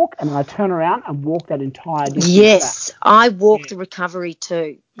to a walk, and then I turn around and walk that entire distance. Yes, I walk the recovery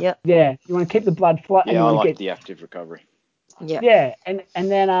too. Yep. Yeah, you want to keep the blood flow. Yeah, I like the active recovery. Yeah. Yeah, and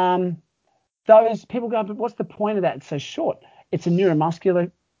then those people go, but what's the point of that? It's so short. It's a neuromuscular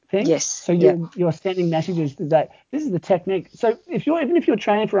thing. Yes. So you're sending messages that this is the technique. So even if you're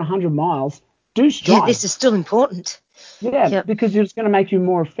training for 100 miles, do strides. Yeah, this is still important. Yeah, because it's going to make you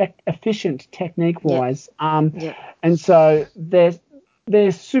more efficient technique-wise. Yep. And so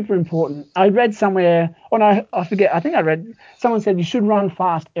they're super important. I read somewhere, I forget. I think I read someone said you should run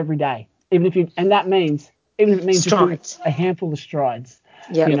fast every day, even if it means strides. Just doing a handful of strides.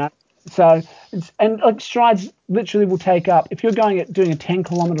 Yeah. So strides literally will take up. If you're doing a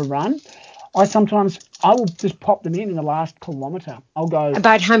 10-kilometer run, I will just pop them in the last kilometer. I'll go.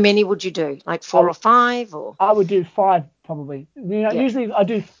 About how many would you do? Like 4 or 5 or? I would do 5 probably. Usually I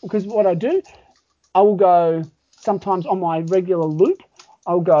do, because what I do, I will go sometimes on my regular loop.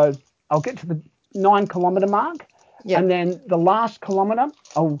 I'll get to the 9-kilometer mark, and then the last kilometer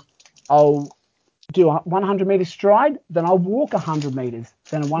I'll do a 100-meter stride, then I'll walk 100 meters,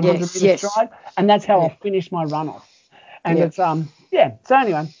 then a 100-meter stride, and that's how I'll finish my run off. And it's so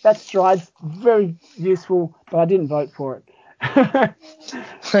anyway, that's strides, very useful, but I didn't vote for it. I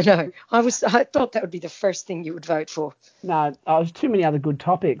know. I thought that would be the first thing you would vote for. No, there's too many other good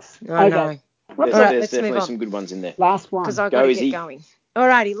topics. I know. There's definitely some good ones in there. Last one. Because I've got to get going.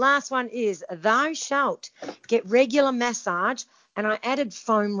 Alrighty, last one is thou shalt get regular massage. And I added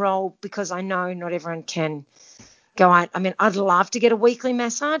foam roll because I know not everyone can go out. I mean, I'd love to get a weekly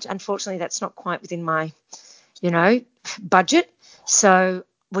massage. Unfortunately, that's not quite within my, budget. So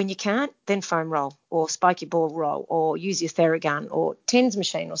when you can't, then foam roll or spiky ball roll or use your Theragun or TENS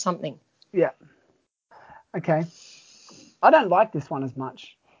machine or something. Yeah. Okay. I don't like this one as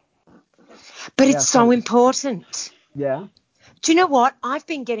much. But it's so important. Yeah. Do you know what? I've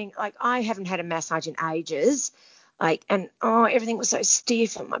been getting, I haven't had a massage in ages. Everything was so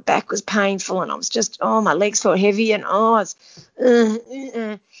stiff and my back was painful and I was just, my legs felt heavy and I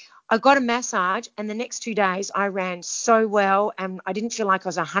got a massage and the next 2 days I ran so well and I didn't feel like I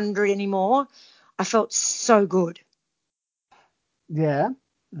was 100 anymore. I felt so good. Yeah.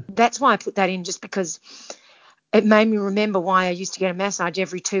 That's why I put that in, just because it made me remember why I used to get a massage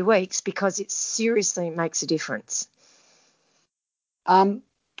every 2 weeks, because it seriously makes a difference.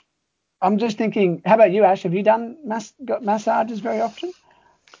 I'm just thinking, how about you, Ash? Have you got massages very often?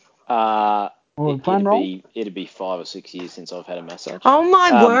 Or foam roll? It'd be 5 or 6 years since I've had a massage. Oh,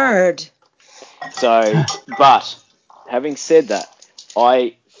 my word. So, but having said that,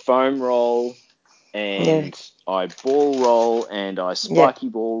 I foam roll and I ball roll and I spiky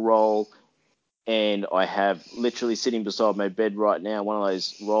ball roll, and I have literally sitting beside my bed right now one of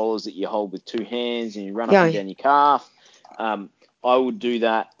those rollers that you hold with two hands and you run up and down your calf. I would do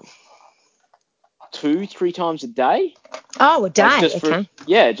that 2-3 times a day. Oh, a day.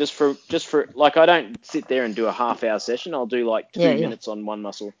 Okay. Just for like, I don't sit there and do a half-hour session. I'll do like 2 minutes on one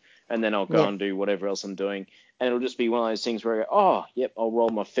muscle, and then I'll go and do whatever else I'm doing. And it'll just be one of those things where I go, I'll roll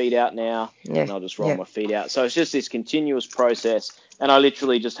my feet out now, and I'll just roll my feet out. So it's just this continuous process, and I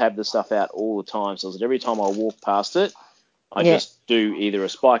literally just have the stuff out all the time. So that every time I walk past it, I just do either a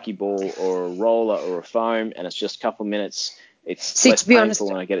spiky ball or a roller or a foam, and it's just a couple of minutes. It's less painful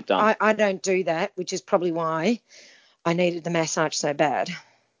when I get it done. I don't do that, which is probably why I needed the massage so bad.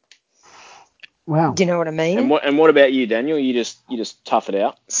 Wow. Do you know what I mean? And what about you, Daniel? You just tough it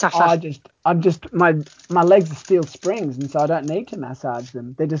out? Suffer. My legs are steel springs, and so I don't need to massage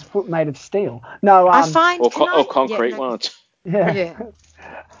them. They're just made of steel. No, I find or concrete. Yeah.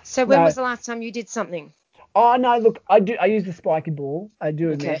 So when was the last time you did something? Oh no, look, I use the spiky ball. I do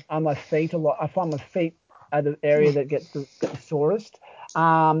admit on my feet a lot. I find my feet are the area that gets the sorest.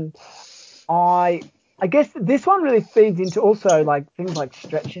 I guess this one really feeds into also like things like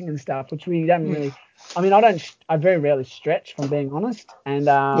stretching and stuff, which we don't really. I mean, I very rarely stretch, if I'm being honest. And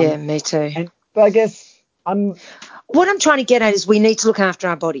me too. But I guess what I'm trying to get at is we need to look after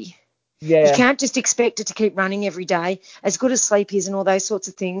our body. Yeah. You can't just expect it to keep running every day. As good as sleep is and all those sorts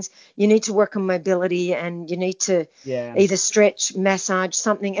of things, you need to work on mobility, and you need to either stretch, massage,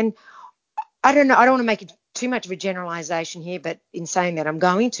 something. And I don't know, I don't want to make it too much of a generalization here, but in saying that, I'm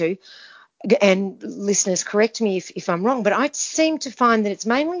going to. And listeners, correct me if I'm wrong, but I seem to find that it's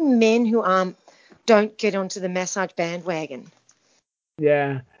mainly men who don't get onto the massage bandwagon.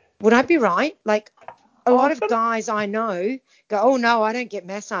 Yeah. Would I be right? Like a lot of guys I know go, oh, no, I don't get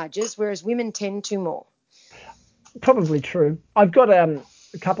massages, whereas women tend to more. Probably true. I've got a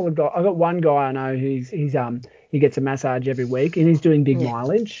couple of guys. I've got one guy I know he gets a massage every week, and he's doing big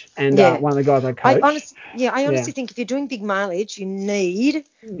mileage. And one of the guys I coach. I honestly think if you're doing big mileage, you need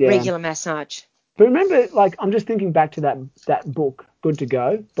regular massage. But remember, like, I'm just thinking back to that book, Good to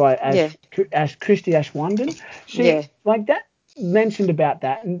Go, by Christy Ashwanden. She like that mentioned about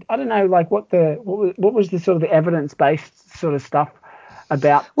that, and I don't know, like, what was the sort of the evidence-based sort of stuff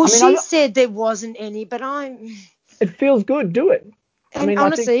about. Well, she said there wasn't any, but it feels good. Do it. And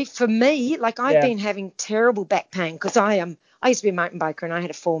honestly, for me, like, I've been having terrible back pain because I used to be a mountain biker, and I had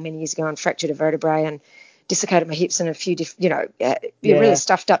a fall many years ago and fractured a vertebrae and dislocated my hips and a few different, really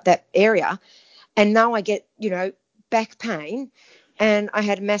stuffed up that area. And now I get, back pain, and I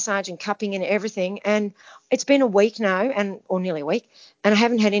had massage and cupping and everything. And it's been a week now, or nearly a week, and I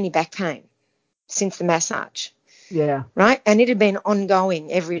haven't had any back pain since the massage. Yeah. Right? And it had been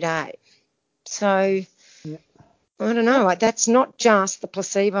ongoing every day. So I don't know. That's not just the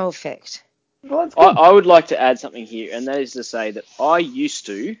placebo effect. Well, I would like to add something here, and that is to say that I used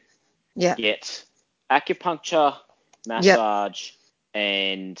to get acupuncture, massage,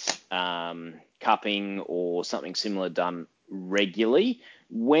 and cupping or something similar done regularly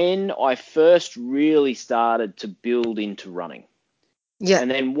when I first really started to build into running. Yeah. And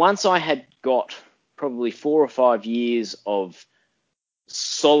then once I had got probably 4 or 5 years of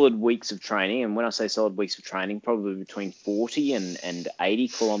solid weeks of training, and when I say solid weeks of training, probably between 40 and 80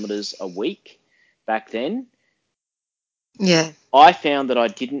 kilometers a week back then. Yeah. I found that I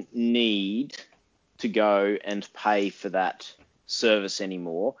didn't need to go and pay for that service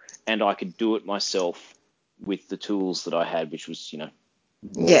anymore, and I could do it myself with the tools that I had, which was,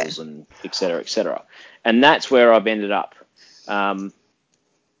 balls and et cetera, et cetera. And that's where I've ended up. And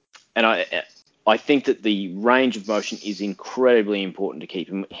I think that the range of motion is incredibly important to keep,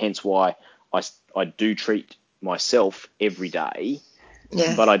 and hence why I do treat myself every day,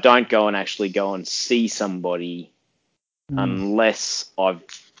 but I don't go and see somebody unless I've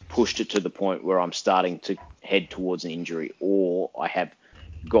pushed it to the point where I'm starting to head towards an injury or I have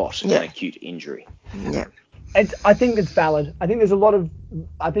got an acute injury. Yeah. I think it's valid. I think there's a lot of.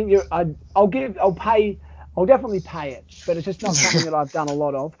 I think I'll definitely pay it, but it's just not something that I've done a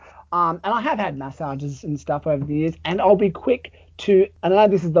lot of. And I have had massages and stuff over the years, and I'll be quick to. And I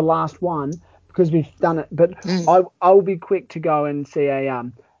know this is the last one because we've done it, but I'll be quick to go and see a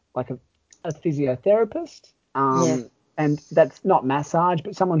physiotherapist. And that's not massage,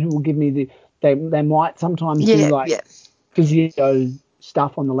 but someone who will give me they might sometimes do physio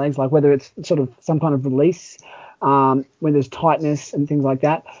stuff on the legs, like whether it's sort of some kind of release when there's tightness and things like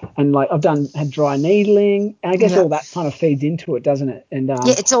that. And like I've had dry needling, and I guess all that kind of feeds into it, doesn't it? And yeah,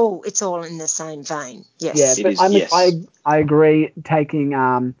 it's all in the same vein. Yes. Yeah, but I agree.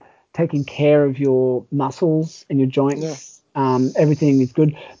 Taking care of your muscles and your joints, everything is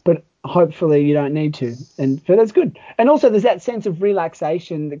good. But hopefully you don't need to, and so that's good. And also there's that sense of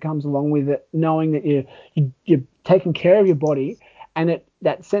relaxation that comes along with it, knowing that you're taking care of your body, and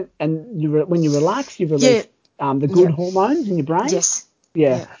when you relax, you release the good hormones in your brain. Yes.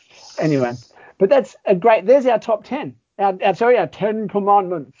 Yeah. Anyway, but that's a great. There's our top 10. Our 10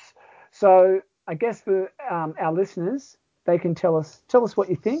 commandments. So I guess for our listeners, they can tell us what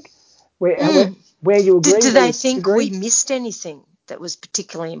you think, where you agree. Do they think we missed anything that was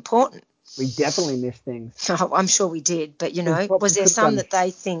particularly important? We definitely missed things. Oh, I'm sure we did, but was there some that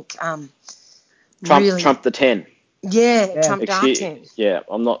they think Trump the 10? Yeah, Trump our 10. Yeah,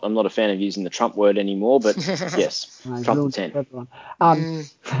 I'm not a fan of using the Trump word anymore, but yes, Trump the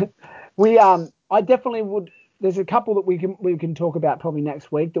 10. I definitely would. There's a couple that we can talk about probably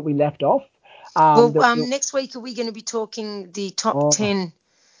next week that we left off. Next week are we going to be talking the top 10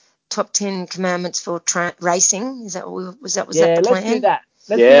 commandments for racing? Is that was that the plan? Let's do that.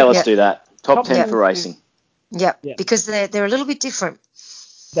 Let's do that. Top 10 for racing. Yeah, because they're a little bit different.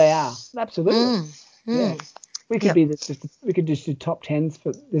 They are absolutely. Yeah. We could we could just do top 10s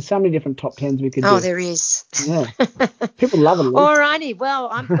there's so many different top 10s we could do. Oh, there is. Yeah. People love it. All righty. Well,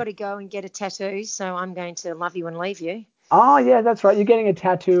 I've got to go and get a tattoo, so I'm going to love you and leave you. Oh, yeah, that's right. You're getting a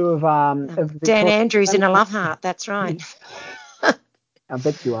tattoo of Dan Andrews in a love heart. That's right. I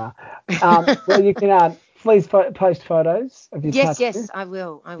bet you are. Well, you can please post photos of your tattoo. Yes, I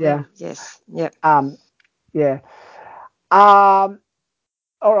will. Yeah. Yes. Yep. Yeah. All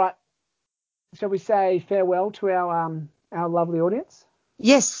right. Shall we say farewell to our lovely audience?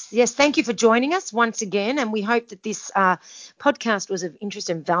 Yes. Thank you for joining us once again, and we hope that this podcast was of interest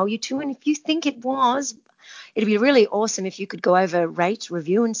and value to you. And if you think it was, it'd be really awesome if you could go over, rate,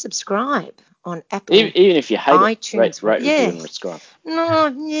 review, and subscribe on Apple. Even if you hate iTunes, rate, review, and subscribe. No.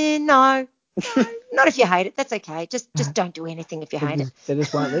 Not if you hate it. That's okay. Just don't do anything if you hate it. They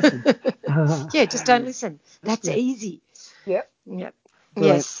just won't listen. Yeah, just don't listen. That's easy. Yep. Brilliant.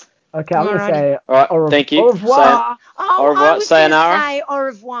 Yes. Okay, I'm going to say all right, thank you. Au revoir. Au revoir. I was sayonara. Say au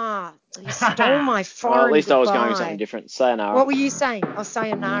revoir. You stole my foreign Well, at least goodbye. I was going with something different. Sayonara. What were you saying? Oh,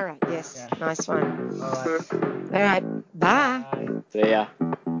 sayonara. Yes. Nice one. All right. Bye. See ya.